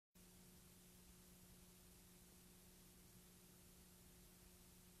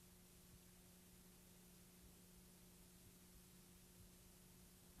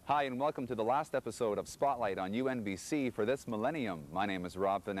Hi and welcome to the last episode of Spotlight on UNBC for this millennium. My name is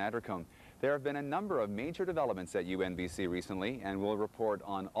Rob Van Addercombe. There have been a number of major developments at UNBC recently, and we'll report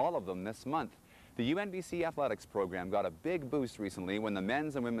on all of them this month. The UNBC athletics program got a big boost recently when the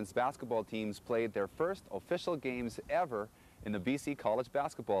men's and women's basketball teams played their first official games ever in the BC College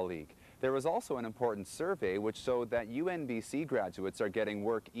Basketball League. There was also an important survey which showed that UNBC graduates are getting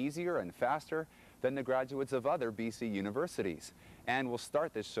work easier and faster than the graduates of other BC universities. And we'll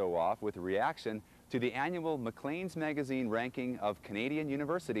start this show off with a reaction to the annual Maclean's Magazine ranking of Canadian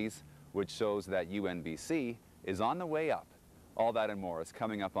universities, which shows that UNBC is on the way up. All that and more is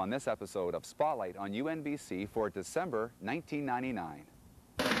coming up on this episode of Spotlight on UNBC for December 1999.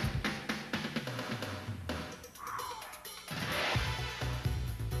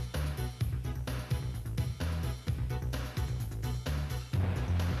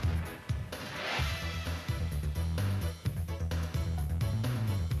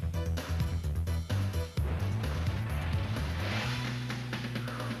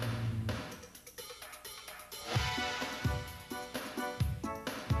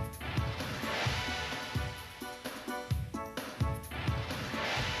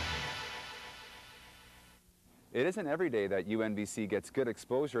 It isn't every day that UNBC gets good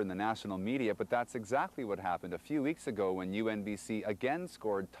exposure in the national media, but that's exactly what happened a few weeks ago when UNBC again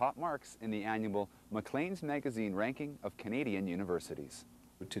scored top marks in the annual Maclean's Magazine ranking of Canadian universities.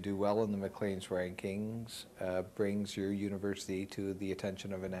 To do well in the Maclean's rankings brings your university to the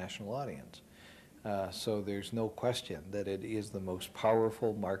attention of a national audience. So there's no question that it is the most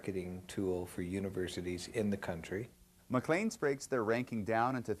powerful marketing tool for universities in the country. Maclean's breaks their ranking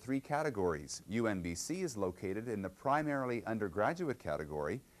down into three categories. UNBC is located in the primarily undergraduate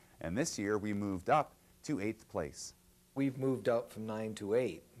category, and this year we moved up to 8th place. We've moved up from 9 to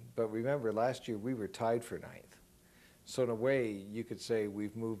 8, but remember last year we were tied for 9th. So in a way you could say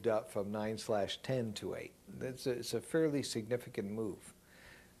we've moved up from 9/10 to 8. It's a fairly significant move.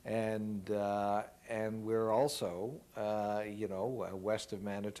 And we're also, west of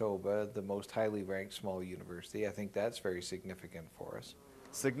Manitoba, the most highly ranked small university. I think that's very significant for us.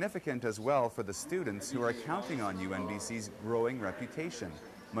 Significant as well for the students who are counting on UNBC's growing reputation.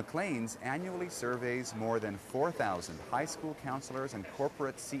 Maclean's annually surveys more than 4,000 high school counselors and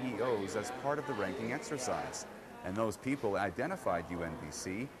corporate CEOs as part of the ranking exercise. And those people identified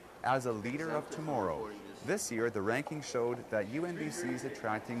UNBC as a leader of tomorrow. This year, the ranking showed that UNBC is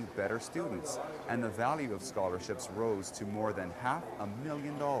attracting better students, and the value of scholarships rose to more than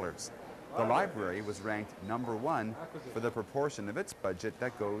 $500,000. The library was ranked #1 for the proportion of its budget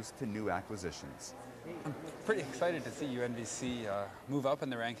that goes to new acquisitions. I'm pretty excited to see UNBC move up in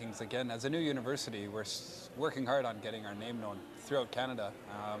the rankings again. As a new university, we're working hard on getting our name known throughout Canada.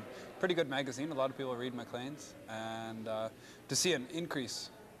 Pretty good magazine, a lot of people read Maclean's, and to see an increase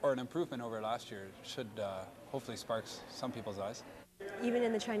or an improvement over last year should hopefully spark some people's eyes. Even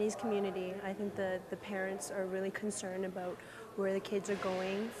in the Chinese community, I think the parents are really concerned about where the kids are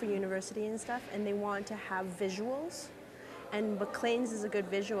going for university and stuff, and they want to have visuals. And Maclean's is a good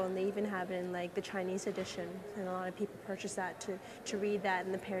visual, and they even have it in like the Chinese edition, and a lot of people purchase that to read that,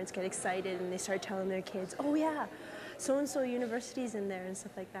 and the parents get excited and they start telling their kids, oh yeah, so-and-so university's in there and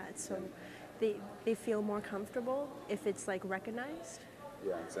stuff like that. So they feel more comfortable if it's like recognized.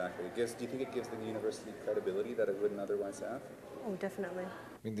 Yeah, exactly. Do you think it gives the university credibility that it wouldn't otherwise have? Oh, definitely. I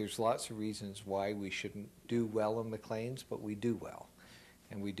mean, there's lots of reasons why we shouldn't do well in Maclean's, but we do well.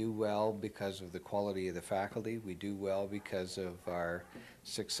 And we do well because of the quality of the faculty. We do well because of our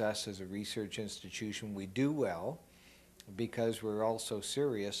success as a research institution. We do well because we're also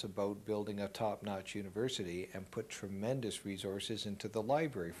serious about building a top-notch university and put tremendous resources into the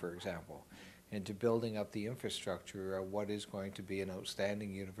library, for example, into building up the infrastructure of what is going to be an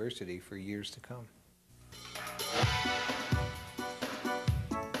outstanding university for years to come.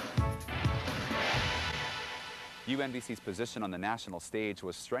 UNBC's position on the national stage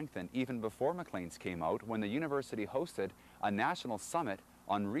was strengthened even before Maclean's came out when the university hosted a national summit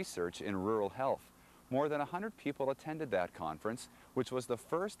on research in rural health. More than 100 people attended that conference, which was the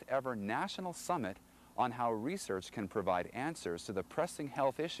first ever national summit on how research can provide answers to the pressing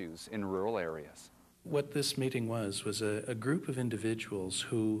health issues in rural areas. What this meeting was a group of individuals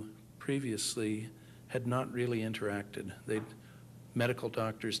who previously had not really interacted. Medical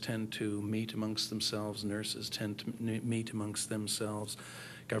doctors tend to meet amongst themselves, nurses tend to meet amongst themselves,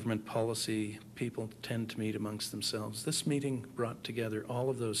 government policy people tend to meet amongst themselves. This meeting brought together all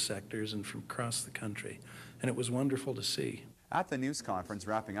of those sectors and from across the country, and it was wonderful to see. At the news conference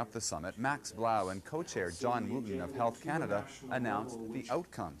wrapping up the summit, Max Blau and co-chair John Wooten of Health Canada announced the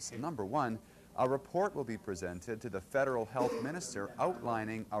outcomes. #1, a report will be presented to the federal health minister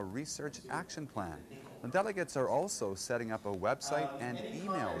outlining a research action plan. The delegates are also setting up a website and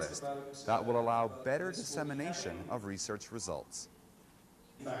email list that will allow better dissemination of research results.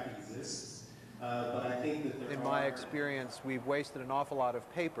 In my experience, we've wasted an awful lot of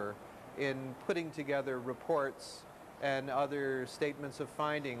paper in putting together reports and other statements of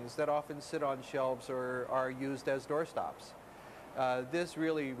findings that often sit on shelves or are used as doorstops. This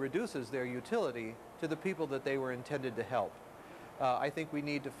really reduces their utility to the people that they were intended to help. I think we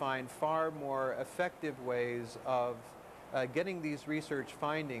need to find far more effective ways of getting these research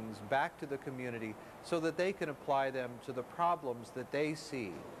findings back to the community so that they can apply them to the problems that they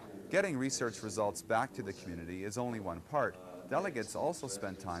see. Getting research results back to the community is only one part. Delegates also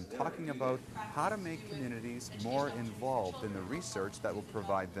spent time talking about how to make communities more involved in the research that will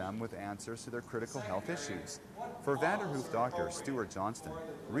provide them with answers to their critical health issues. For Vanderhoof doctor Stuart Johnston,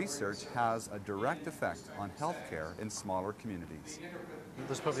 research has a direct effect on healthcare in smaller communities.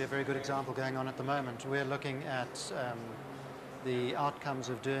 There's probably a very good example going on at the moment. We're looking at the outcomes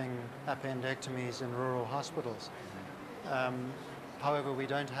of doing appendectomies in rural hospitals. However, we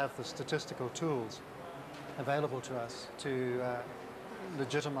don't have the statistical tools available to us to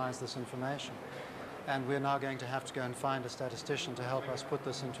legitimize this information. And we're now going to have to go and find a statistician to help us put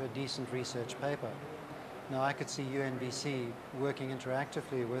this into a decent research paper. Now, I could see UNBC working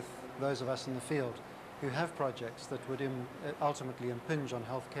interactively with those of us in the field who have projects that would ultimately impinge on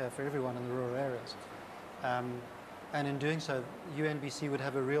healthcare for everyone in the rural areas. And in doing so, UNBC would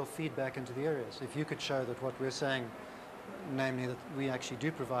have a real feedback into the areas. If you could show that what we're saying, namely that we actually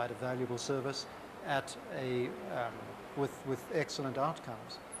do provide a valuable service at with excellent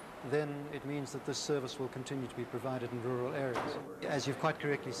outcomes, then it means that this service will continue to be provided in rural areas. As you've quite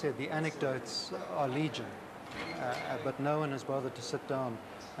correctly said, the anecdotes are legion, but no one has bothered to sit down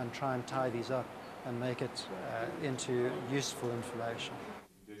and try and tie these up and make it into useful information.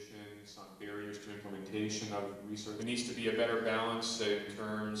 Conditions, on barriers to implementation of research. There needs to be a better balance in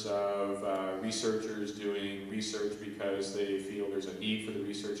terms of researchers doing research because they feel there's a need for the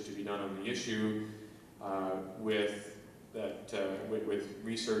research to be done on the issue, with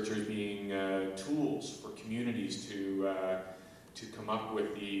researchers being tools for communities to come up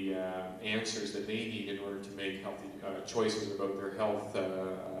with the answers that they need in order to make healthy choices about their health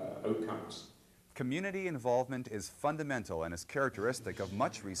outcomes. Community involvement is fundamental and is characteristic of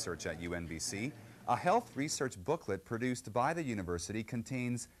much research at UNBC. A health research booklet produced by the university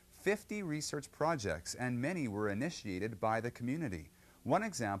contains 50 research projects, and many were initiated by the community. One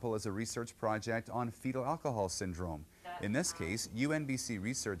example is a research project on fetal alcohol syndrome. In this case, UNBC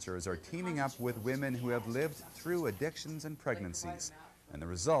researchers are teaming up with women who have lived through addictions and pregnancies. And the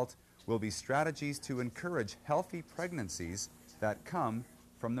result will be strategies to encourage healthy pregnancies that come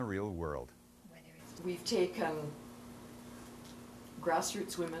from the real world. We've taken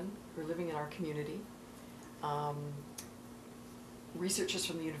grassroots women who are living in our community, researchers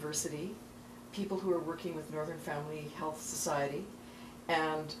from the university, people who are working with Northern Family Health Society,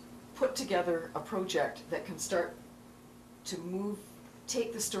 and put together a project that can start to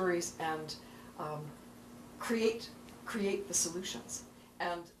take the stories and create the solutions.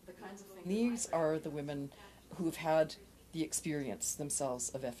 And the kinds of things. These are the women who've had the experience themselves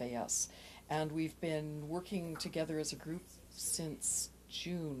of FAS. And we've been working together as a group since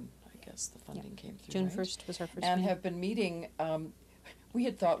June, I guess the funding came through. June right? 1st was our first And meeting. have been meeting, we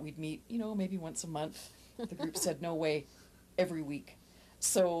had thought we'd meet, maybe once a month. The group said, no way, every week.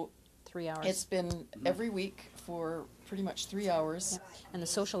 So 3 hours. it's been every week for pretty much 3 hours. Yeah. And the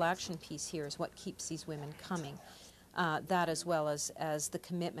social action piece here is what keeps these women coming. That as well as the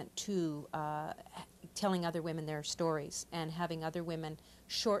commitment to telling other women their stories and having other women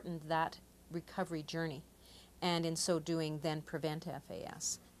shorten that recovery journey, and in so doing then prevent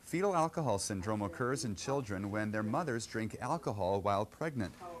FAS. Fetal alcohol syndrome occurs in children when their mothers drink alcohol while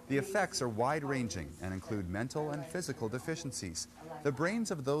pregnant. The effects are wide-ranging and include mental and physical deficiencies. The brains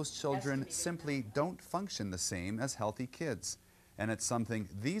of those children simply don't function the same as healthy kids, and it's something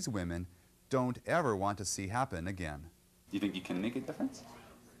these women don't ever want to see happen again. Do you think you can make a difference?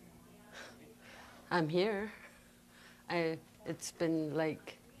 I'm here. It's been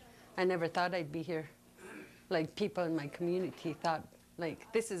like, I never thought I'd be here. Like, people in my community thought, like,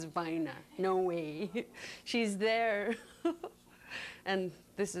 this is Vina, no way. She's there. And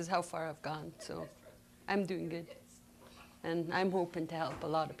this is how far I've gone, so I'm doing good. And I'm hoping to help a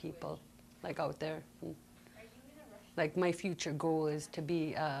lot of people, like, out there. And, like, my future goal is to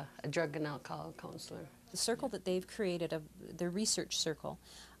be a drug and alcohol counselor. The circle that they've created, the research circle,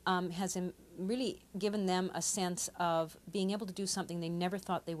 has really given them a sense of being able to do something they never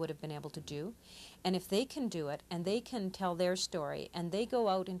thought they would have been able to do. And if they can do it, and they can tell their story, and they go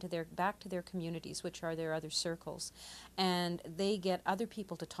out into back to their communities, which are their other circles, and they get other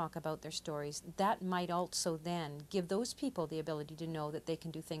people to talk about their stories, that might also then give those people the ability to know that they can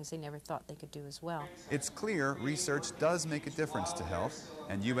do things they never thought they could do as well. It's clear research does make a difference to health,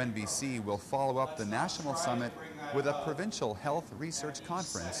 and UNBC will follow up the National Summit with a provincial health research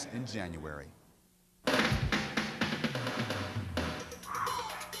conference in January.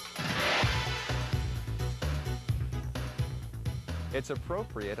 It's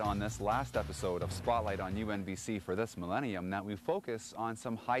appropriate on this last episode of Spotlight on UNBC for this millennium that we focus on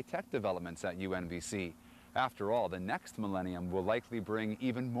some high-tech developments at UNBC. After all, the next millennium will likely bring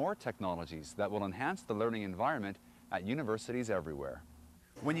even more technologies that will enhance the learning environment at universities everywhere.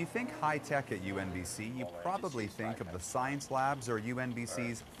 When you think high-tech at UNBC, you probably think of the science labs or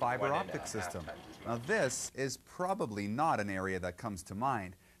UNBC's fiber optic system. Now this is probably not an area that comes to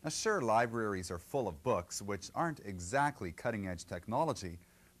mind. Now sure, libraries are full of books, which aren't exactly cutting-edge technology,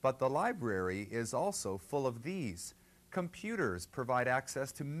 but the library is also full of these. Computers provide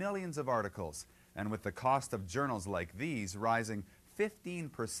access to millions of articles, and with the cost of journals like these rising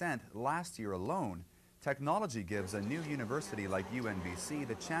 15% last year alone, technology gives a new university like UNBC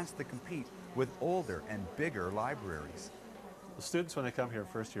the chance to compete with older and bigger libraries. The students, when they come here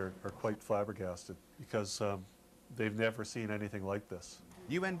first year, are quite flabbergasted because they've never seen anything like this.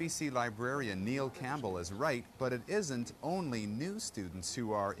 UNBC librarian Neil Campbell is right, but it isn't only new students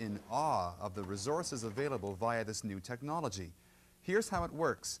who are in awe of the resources available via this new technology. Here's how it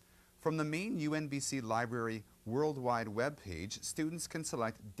works. From the main UNBC Library worldwide webpage, students can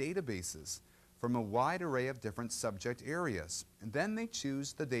select databases from a wide array of different subject areas. And then they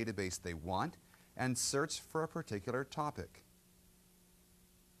choose the database they want and search for a particular topic.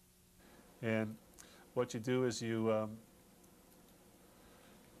 And what you do is you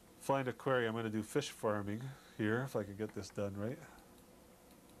find a query. I'm going to do fish farming here, if I could get this done right.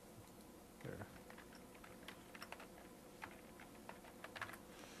 There.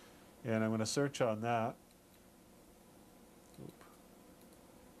 And I'm going to search on that. Oop.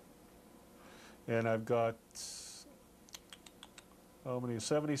 And I've got, how many?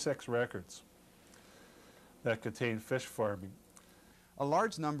 76 records that contain fish farming. A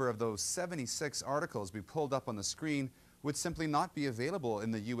large number of those 76 articles we pulled up on the screen would simply not be available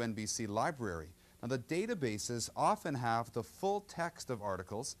in the UNBC library. Now, the databases often have the full text of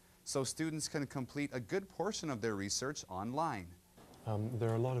articles, so students can complete a good portion of their research online. There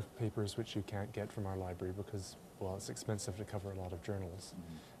are a lot of papers which you can't get from our library because, well, it's expensive to cover a lot of journals.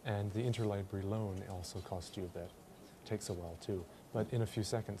 And the interlibrary loan also costs you a bit. It takes a while too. But in a few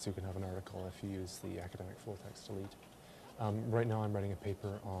seconds you can have an article if you use the academic full-text delete. Right now I'm writing a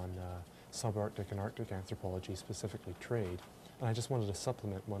paper on subarctic and Arctic anthropology, specifically trade. And I just wanted to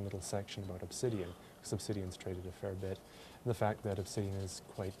supplement one little section about obsidian, because obsidian's traded a fair bit. And the fact that obsidian is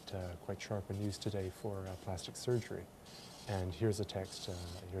quite sharp and used today for plastic surgery. And here's a text,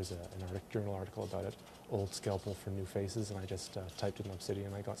 here's an journal article about it, old scalpel for new faces, and I just typed in obsidian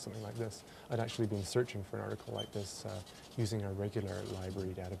and I got something like this. I'd actually been searching for an article like this using our regular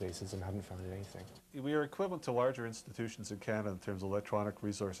library databases and hadn't found anything. We are equivalent to larger institutions in Canada in terms of electronic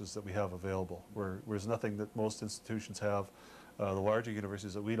resources that we have available. There's nothing that most institutions have, the larger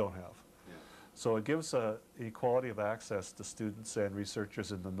universities that we don't have. Yeah. So it gives equality of access to students and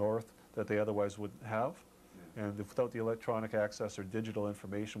researchers in the north that they otherwise wouldn't have. And without the electronic access or digital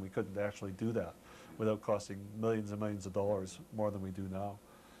information, we couldn't actually do that without costing millions and millions of dollars more than we do now.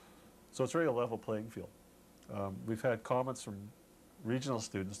 So it's really a level playing field. We've had comments from regional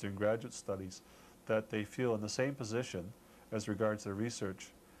students doing graduate studies that they feel in the same position as regards their research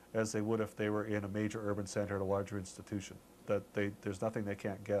as they would if they were in a major urban center at a larger institution. That there's nothing they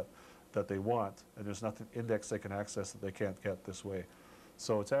can't get that they want, and there's nothing index they can access that they can't get this way.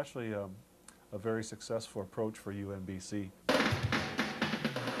 So it's actually a very successful approach for UNBC.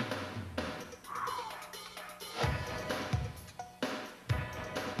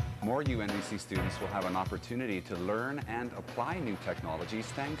 More UNBC students will have an opportunity to learn and apply new technologies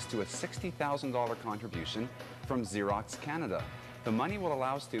thanks to a $60,000 contribution from Xerox Canada. The money will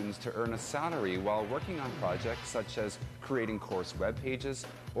allow students to earn a salary while working on projects such as creating course web pages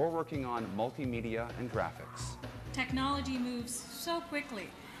or working on multimedia and graphics. Technology moves so quickly.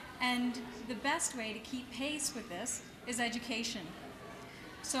 And the best way to keep pace with this is education.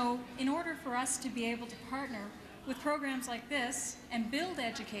 So in order for us to be able to partner with programs like this and build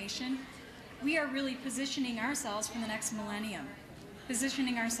education, we are really positioning ourselves for the next millennium,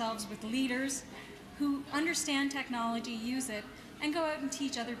 positioning ourselves with leaders who understand technology, use it, and go out and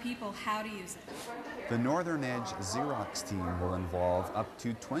teach other people how to use it. The Northern Edge Xerox team will involve up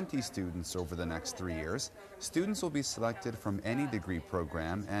to 20 students over the next 3 years. Students will be selected from any degree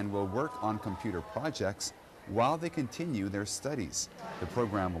program and will work on computer projects while they continue their studies. The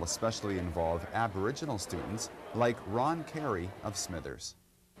program will especially involve Aboriginal students like Ron Carey of Smithers.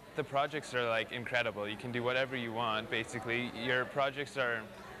 The projects are like incredible. You can do whatever you want, basically. Your projects are,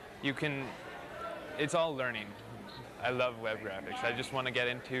 it's all learning. I love web graphics. I just want to get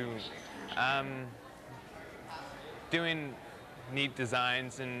into doing neat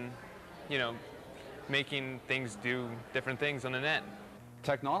designs and, making things do different things on the net.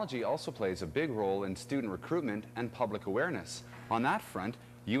 Technology also plays a big role in student recruitment and public awareness. On that front,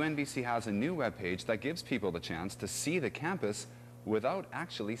 UNBC has a new webpage that gives people the chance to see the campus without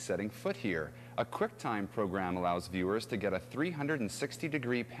actually setting foot here. A QuickTime program allows viewers to get a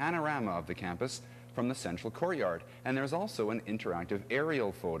 360-degree panorama of the campus from the central courtyard, and there's also an interactive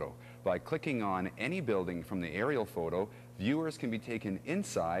aerial photo. By clicking on any building from the aerial photo, viewers can be taken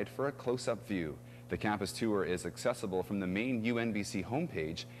inside for a close-up view. The campus tour is accessible from the main UNBC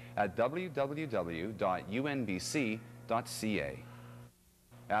homepage at www.unbc.ca.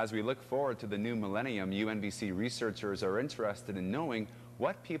 As we look forward to the new millennium, UNBC researchers are interested in knowing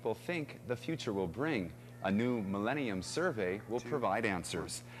what people think the future will bring. A new Millennium Survey will provide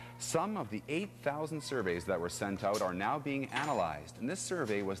answers. Some of the 8,000 surveys that were sent out are now being analyzed, and this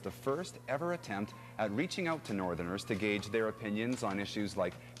survey was the first ever attempt at reaching out to Northerners to gauge their opinions on issues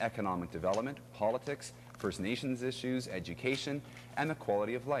like economic development, politics, First Nations issues, education, and the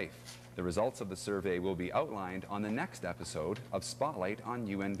quality of life. The results of the survey will be outlined on the next episode of Spotlight on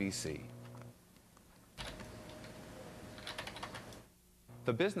UNBC.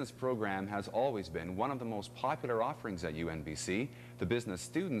 The business program has always been one of the most popular offerings at UNBC. The business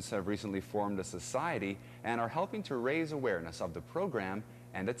students have recently formed a society and are helping to raise awareness of the program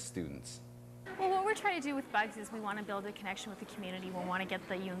and its students. Well, what we're trying to do with Bugs is we want to build a connection with the community. We want to get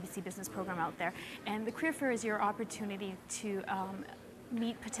the UNBC business program out there. And the career fair is your opportunity to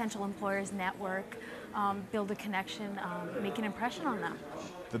meet potential employers, network, build a connection, make an impression on them.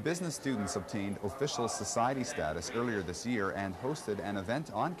 The business students obtained official society status earlier this year and hosted an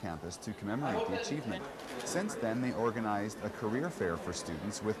event on campus to commemorate the achievement. Since then, they organized a career fair for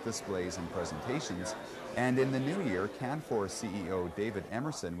students with displays and presentations. And in the new year, Canfor CEO David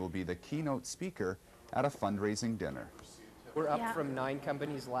Emerson will be the keynote speaker at a fundraising dinner. We're up from 9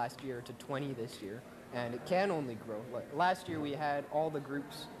 companies last year to 20 this year, and it can only grow. Last year we had all the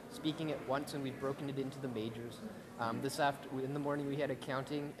groups speaking at once, and we've broken it into the majors. In the morning we had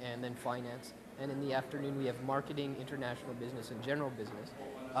accounting and then finance, and in the afternoon we have marketing, international business, and general business.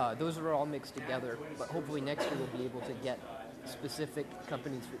 Those are all mixed together, but hopefully next year we'll be able to get specific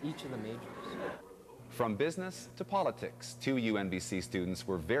companies for each of the majors. From business to politics, 2 UNBC students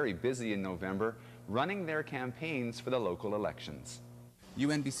were very busy in November running their campaigns for the local elections.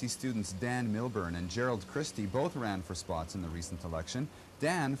 UNBC students Dan Milburn and Gerald Christie both ran for spots in the recent election.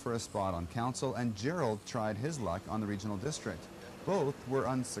 Dan for a spot on council, and Gerald tried his luck on the regional district. Both were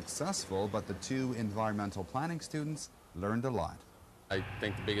unsuccessful, but the 2 environmental planning students learned a lot. I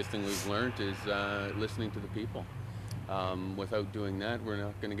think the biggest thing we've learned is listening to the people. Without doing that, we're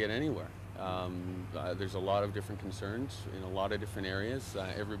not going to get anywhere. There's a lot of different concerns in a lot of different areas.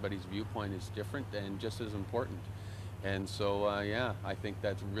 Everybody's viewpoint is different and just as important. And so, yeah, I think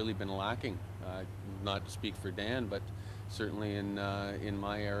that's really been lacking. Not to speak for Dan, but certainly in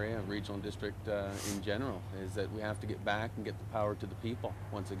my area, regional district in general, is that we have to get back and get the power to the people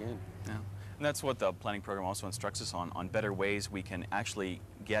once again. Yeah. And that's what the planning program also instructs us on better ways we can actually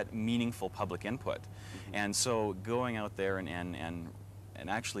get meaningful public input. And so going out there and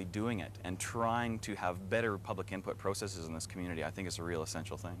actually doing it and trying to have better public input processes in this community, I think is a real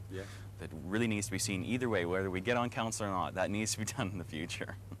essential thing. Yeah. That really needs to be seen either way, whether we get on council or not. That needs to be done in the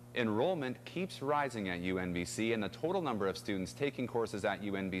future. Enrollment keeps rising at UNBC, and the total number of students taking courses at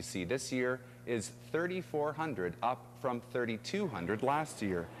UNBC this year is 3,400, up from 3,200 last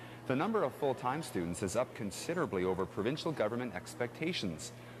year. The number of full-time students is up considerably over provincial government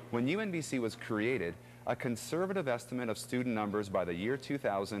expectations. When UNBC was created, a conservative estimate of student numbers by the year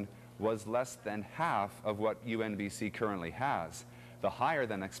 2000 was less than half of what UNBC currently has. The higher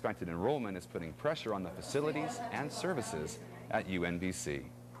than expected enrollment is putting pressure on the facilities and services at UNBC.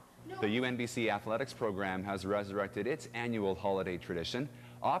 The UNBC Athletics program has resurrected its annual holiday tradition.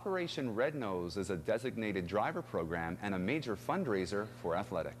 Operation Red Nose is a designated driver program and a major fundraiser for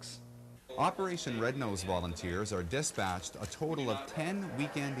athletics. Operation Red Nose volunteers are dispatched a total of 10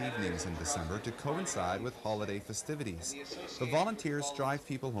 weekend evenings in December to coincide with holiday festivities. The volunteers drive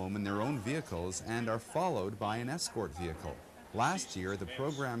people home in their own vehicles and are followed by an escort vehicle. Last year, the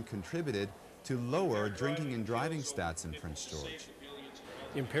program contributed to lower drinking and driving stats in Prince George.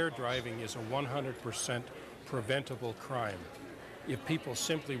 Impaired driving is a 100% preventable crime. If people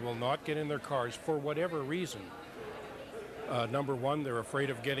simply will not get in their cars for whatever reason, number one, they're afraid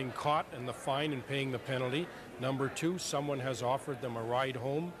of getting caught and the fine and paying the penalty. Number two, someone has offered them a ride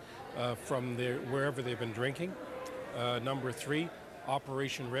home from wherever they've been drinking. Number three,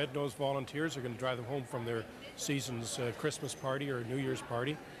 Operation Red Nose volunteers are going to drive them home from their season's Christmas party or New Year's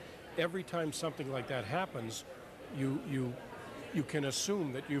party. Every time something like that happens, you can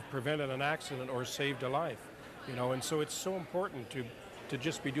assume that you've prevented an accident or saved a life, you know, and so it's so important to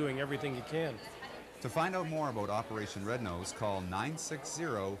just be doing everything you can. To find out more about Operation Red Nose, call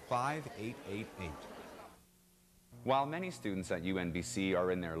 960-5888. While many students at UNBC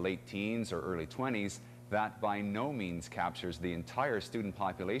are in their late teens or early 20s, that by no means captures the entire student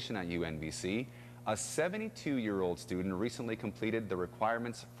population at UNBC. A 72-year-old student recently completed the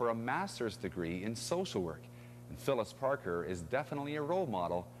requirements for a master's degree in social work. And Phyllis Parker is definitely a role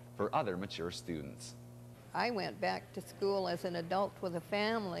model for other mature students. I went back to school as an adult with a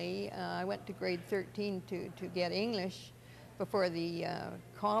family. I went to grade 13 to get English before the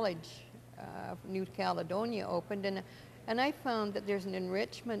college of New Caledonia opened. And I found that there's an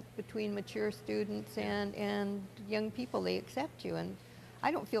enrichment between mature students and young people. They accept you, and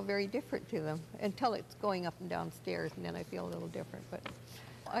I don't feel very different to them until it's going up and down stairs, and then I feel a little different. But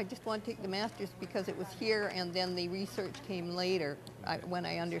I just want to take the master's because it was here, and then the research came later when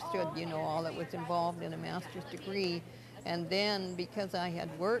I understood, you know, all that was involved in a master's degree. And then because I had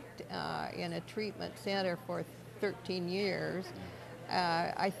worked in a treatment center for 13 years,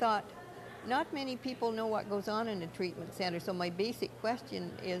 I thought, not many people know what goes on in a treatment center, so my basic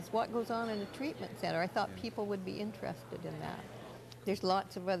question is, what goes on in a treatment center? I thought people would be interested in that. There's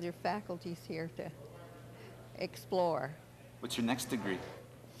lots of other faculties here to explore. What's your next degree?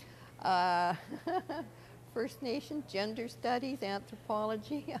 First Nation, gender studies,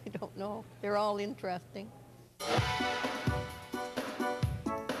 anthropology, I don't know. They're all interesting.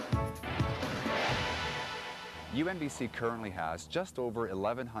 UNBC currently has just over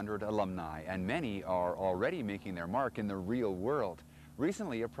 1,100 alumni, and many are already making their mark in the real world.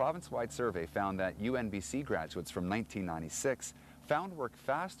 Recently, a province-wide survey found that UNBC graduates from 1996 found work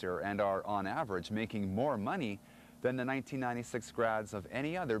faster and are, on average, making more money than the 1996 grads of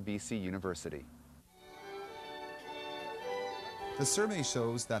any other BC university. The survey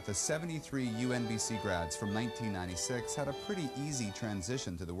shows that the 73 UNBC grads from 1996 had a pretty easy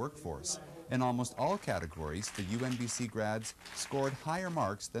transition to the workforce. In almost all categories, the UNBC grads scored higher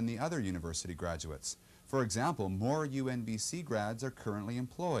marks than the other university graduates. For example, more UNBC grads are currently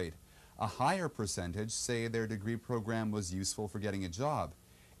employed. A higher percentage say their degree program was useful for getting a job.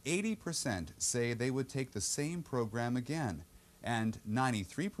 80% say they would take the same program again. And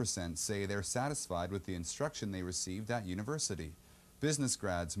 93% say they're satisfied with the instruction they received at university. Business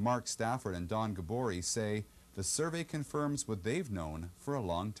grads Mark Stafford and Don Gabori say the survey confirms what they've known for a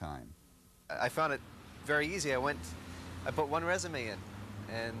long time. I found it very easy. I put one resume in,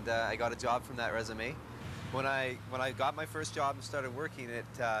 and I got a job from that resume. When I got my first job and started working,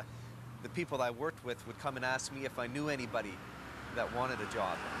 the people that I worked with would come and ask me if I knew anybody that wanted a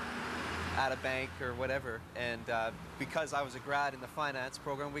job at a bank or whatever. And because I was a grad in the finance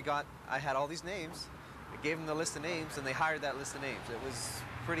program, I had all these names. I gave them the list of names, and they hired that list of names. It was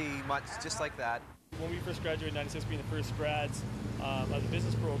pretty much just like that. When we first graduated in 96, being the first grads of the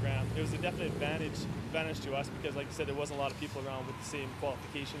business program, it was a definite advantage to us because, like you said, there wasn't a lot of people around with the same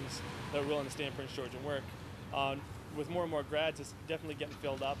qualifications that were willing to stay in Prince George and work. With more and more grads, it's definitely getting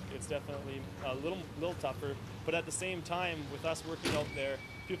filled up. It's definitely a little tougher, but at the same time, with us working out there,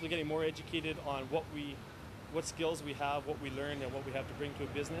 people are getting more educated on what skills we have, what we learned, and what we have to bring to a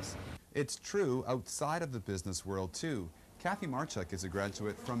business. It's true outside of the business world, too. Kathy Marchuk is a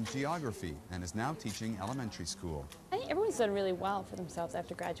graduate from geography and is now teaching elementary school. I think everyone's done really well for themselves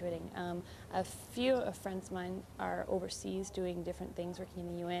after graduating. A few of friends of mine are overseas doing different things, working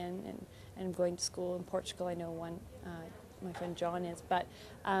in the UN and going to school in Portugal. I know one, my friend John is, but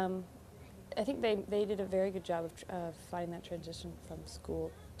I think they did a very good job of finding that transition from school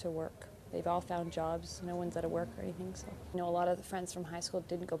to work. They've all found jobs. No one's out of work or anything. So, you know, a lot of the friends from high school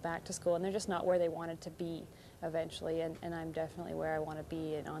didn't go back to school, and they're just not where they wanted to be eventually. And I'm definitely where I want to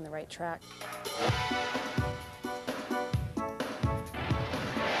be and on the right track.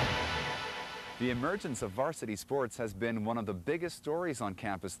 The emergence of varsity sports has been one of the biggest stories on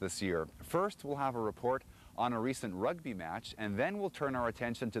campus this year. First, we'll have a report on a recent rugby match, and then we'll turn our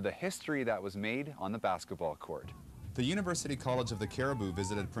attention to the history that was made on the basketball court. The University College of the Cariboo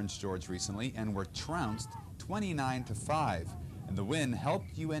visited Prince George recently and were trounced 29-5, and the win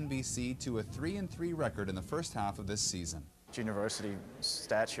helped UNBC to a 3-3 record in the first half of this season. University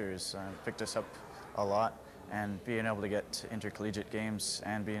statures picked us up a lot, and being able to get to intercollegiate games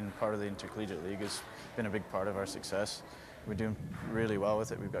and being part of the intercollegiate league has been a big part of our success. We're doing really well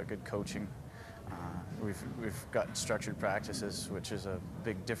with it. We've got good coaching. We've got structured practices, which is a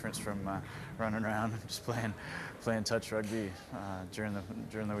big difference from running around and just playing touch rugby during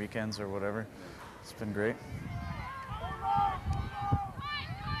the weekends or whatever. It's been great.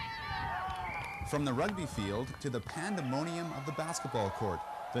 From the rugby field to the pandemonium of the basketball court,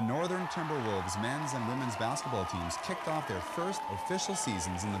 the Northern Timberwolves men's and women's basketball teams kicked off their first official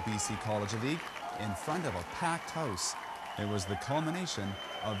seasons in the BC College League in front of a packed house. It was the culmination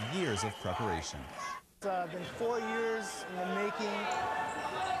of years of preparation. It's been 4 years in the making.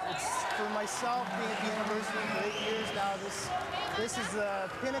 It's for myself being at the university for 8 years now. This is the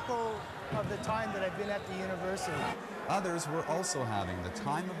pinnacle of the time that I've been at the university. Others were also having the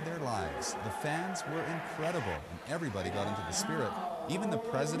time of their lives. The fans were incredible, and everybody got into the spirit. Even the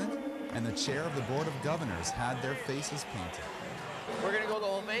president and the chair of the Board of Governors had their faces painted. We're going to go the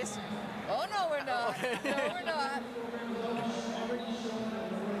whole face? Oh, no, we're not. No, we're not.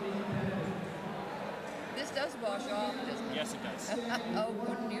 This does wash off, doesn't it? Yes, it does. Oh,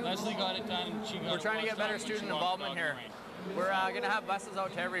 wouldn't you? Leslie got it done. We're trying to get better student involvement here. We're going to have buses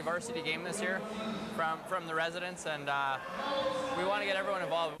out to every varsity game this year from the residents, and we want to get everyone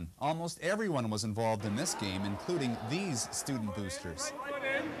involved. Almost everyone was involved in this game, including these student boosters. Right foot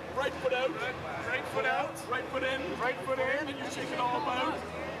in, right foot out, right foot out, right foot in, right foot in, and you shake it all about.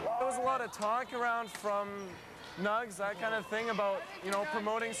 There was a lot of talk around from Nugs, that kind of thing about, you know,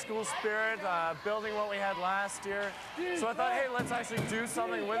 promoting school spirit, building what we had last year. So I thought, hey, let's actually do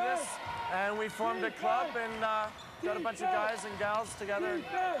something with this. And we formed a club and got a bunch of guys and gals together and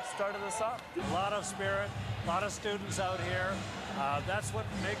started this up. A lot of spirit, a lot of students out here. That's what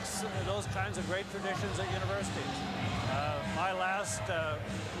makes those kinds of great traditions at universities. My last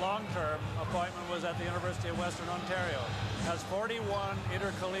long-term appointment was at the University of Western Ontario. It has 41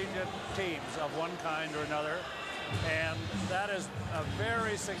 intercollegiate teams of one kind or another, and that is a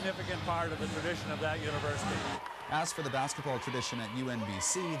very significant part of the tradition of that university. As for the basketball tradition at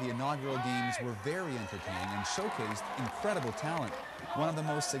UNBC, the inaugural games were very entertaining and showcased incredible talent. One of the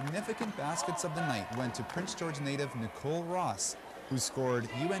most significant baskets of the night went to Prince George native Nicole Ross, who scored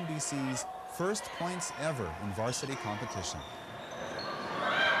UNBC's first points ever in varsity competition.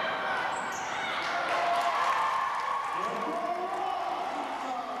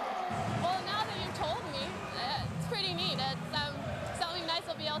 Well, now that you've told me, it's pretty neat. It's something nice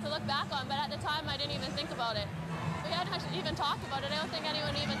I'll be able to look back on, but at the time I didn't even think about it. We hadn't actually even talked about it. I don't think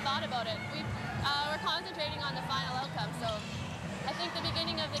anyone even thought about it. We're concentrating on the final outcome, so I think the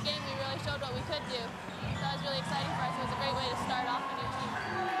beginning of the game we really showed what we could do. So that was really exciting for us. It was a great way to start off a new team.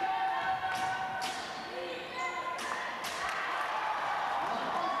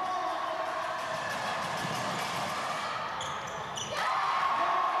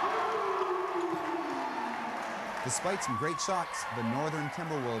 Despite some great shots, the Northern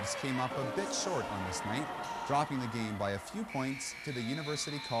Timberwolves came up a bit short on this night, dropping the game by a few points to the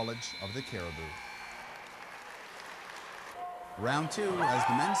University College of the Cariboo. Round 2, as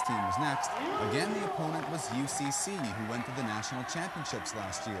the men's team was next, again the opponent was UCC, who went to the national championships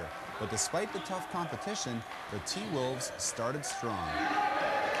last year. But despite the tough competition, the T-Wolves started strong.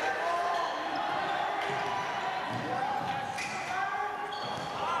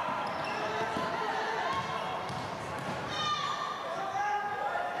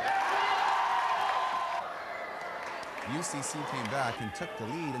 UCC came back and took the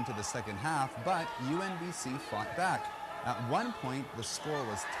lead into the second half, but UNBC fought back. At one point, the score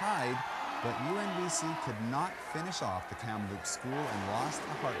was tied, but UNBC could not finish off the Kamloops school and lost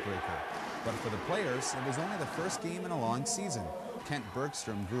a heartbreaker. But for the players, it was only the first game in a long season. Kent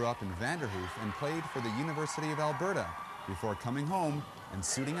Bergstrom grew up in Vanderhoof and played for the University of Alberta before coming home and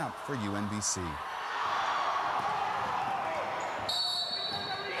suiting up for UNBC.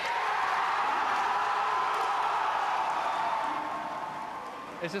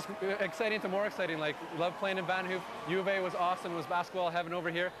 It's just exciting to more exciting. Like, love playing in Vanderhoof. U of A was awesome. It was basketball heaven over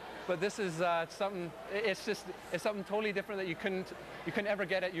here. But this is something. It's something totally different that you couldn't ever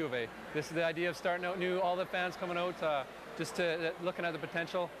get at U of A. This is the idea of starting out new. All the fans coming out, just to looking at the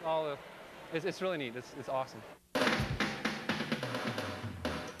potential. It's really neat. It's awesome.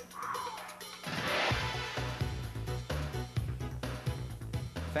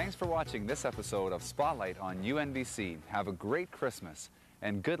 Thanks for watching this episode of Spotlight on UNBC. Have a great Christmas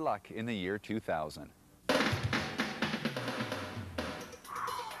and good luck in the year 2000.